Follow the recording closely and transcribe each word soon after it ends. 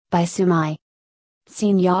by Sumai.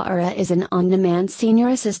 Senyora is an on-demand senior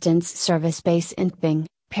assistance service based in Ping,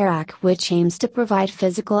 Perak, which aims to provide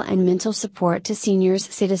physical and mental support to seniors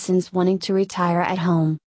citizens wanting to retire at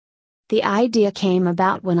home. The idea came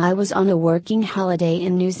about when I was on a working holiday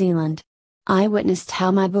in New Zealand. I witnessed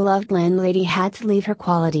how my beloved landlady had to leave her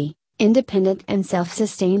quality, independent and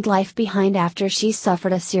self-sustained life behind after she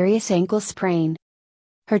suffered a serious ankle sprain.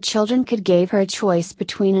 Her children gave her a choice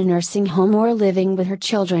between a nursing home or living with her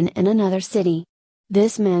children in another city.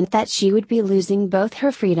 This meant that she would be losing both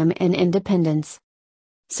her freedom and independence.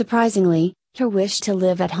 Surprisingly, her wish to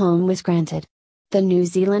live at home was granted. The New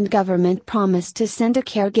Zealand government promised to send a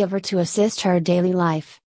caregiver to assist her daily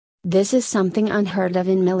life. This is something unheard of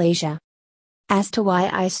in Malaysia. As to why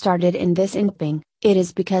I started in this in Ping, it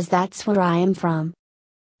is because that's where I am from.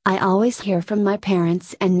 I always hear from my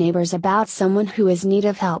parents and neighbors about someone who is in need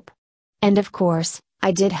of help. And of course,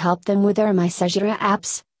 I did help them with their MySejahtera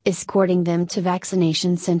apps, escorting them to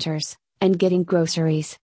vaccination centers, and getting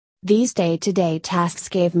groceries. These day-to-day tasks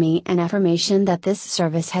gave me an affirmation that this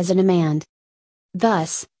service has a demand.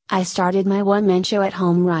 Thus, I started my one-man show at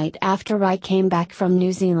home right after I came back from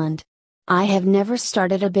New Zealand. I have never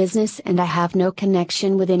started a business and I have no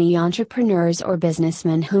connection with any entrepreneurs or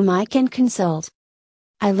businessmen whom I can consult.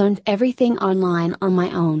 I learned everything online on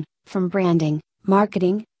my own, from branding,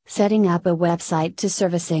 marketing, setting up a website to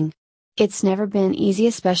servicing. It's never been easy,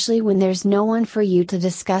 especially when there's no one for you to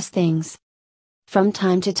discuss things. From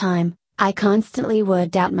time to time, I constantly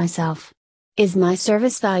would doubt myself. Is my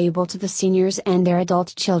service valuable to the seniors and their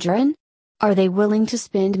adult children? Are they willing to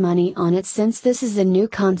spend money on it since this is a new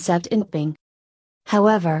concept in Ping?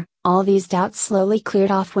 However, all these doubts slowly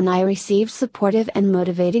cleared off when I received supportive and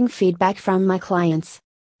motivating feedback from my clients.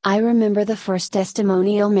 I remember the first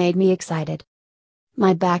testimonial made me excited.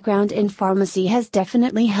 My background in pharmacy has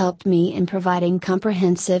definitely helped me in providing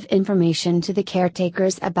comprehensive information to the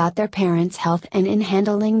caretakers about their parents' health and in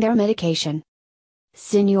handling their medication.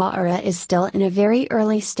 Senyora is still in a very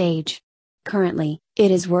early stage. Currently, it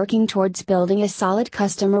is working towards building a solid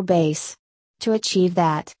customer base. To achieve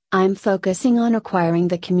that, I'm focusing on acquiring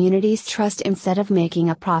the community's trust instead of making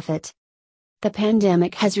a profit. The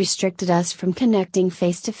pandemic has restricted us from connecting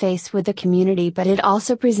face-to-face with the community, but it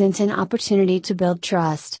also presents an opportunity to build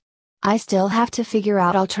trust. I still have to figure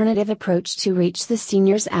out alternative approach to reach the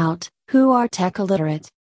seniors out, who are tech illiterate.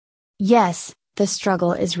 Yes, the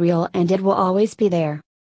struggle is real and it will always be there.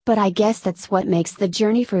 But I guess that's what makes the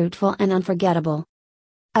journey fruitful and unforgettable.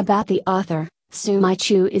 About the author, Sumai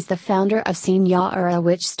Chu is the founder of Senyora,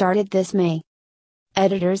 which started this May.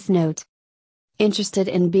 Editor's note. Interested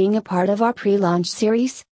in being a part of our pre-launch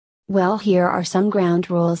series? Well, here are some ground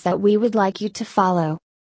rules that we would like you to follow.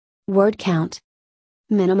 Word count.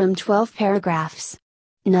 Minimum 12 paragraphs.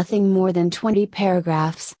 Nothing more than 20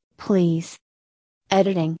 paragraphs, please.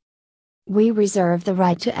 Editing. We reserve the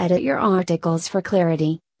right to edit your articles for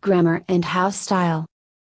clarity, grammar and house style.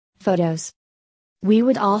 Photos. We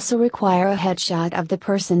would also require a headshot of the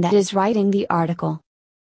person that is writing the article.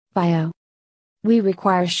 Bio. We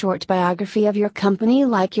require a short biography of your company,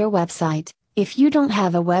 like your website. If you don't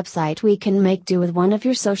have a website, we can make do with one of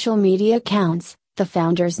your social media accounts, the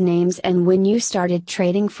founders' names and when you started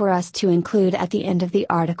trading for us to include at the end of the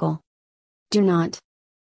article. Do not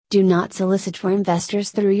solicit for investors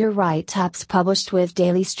through your write-ups published with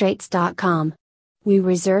dailystraits.com. We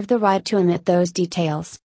reserve the right to omit those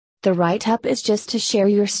details. The write-up is just to share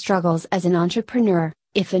your struggles as an entrepreneur.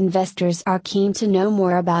 If investors are keen to know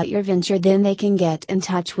more about your venture, then they can get in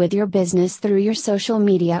touch with your business through your social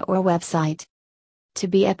media or website. To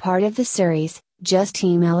be a part of the series, just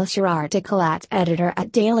email us your article at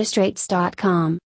editor@dailystraits.com.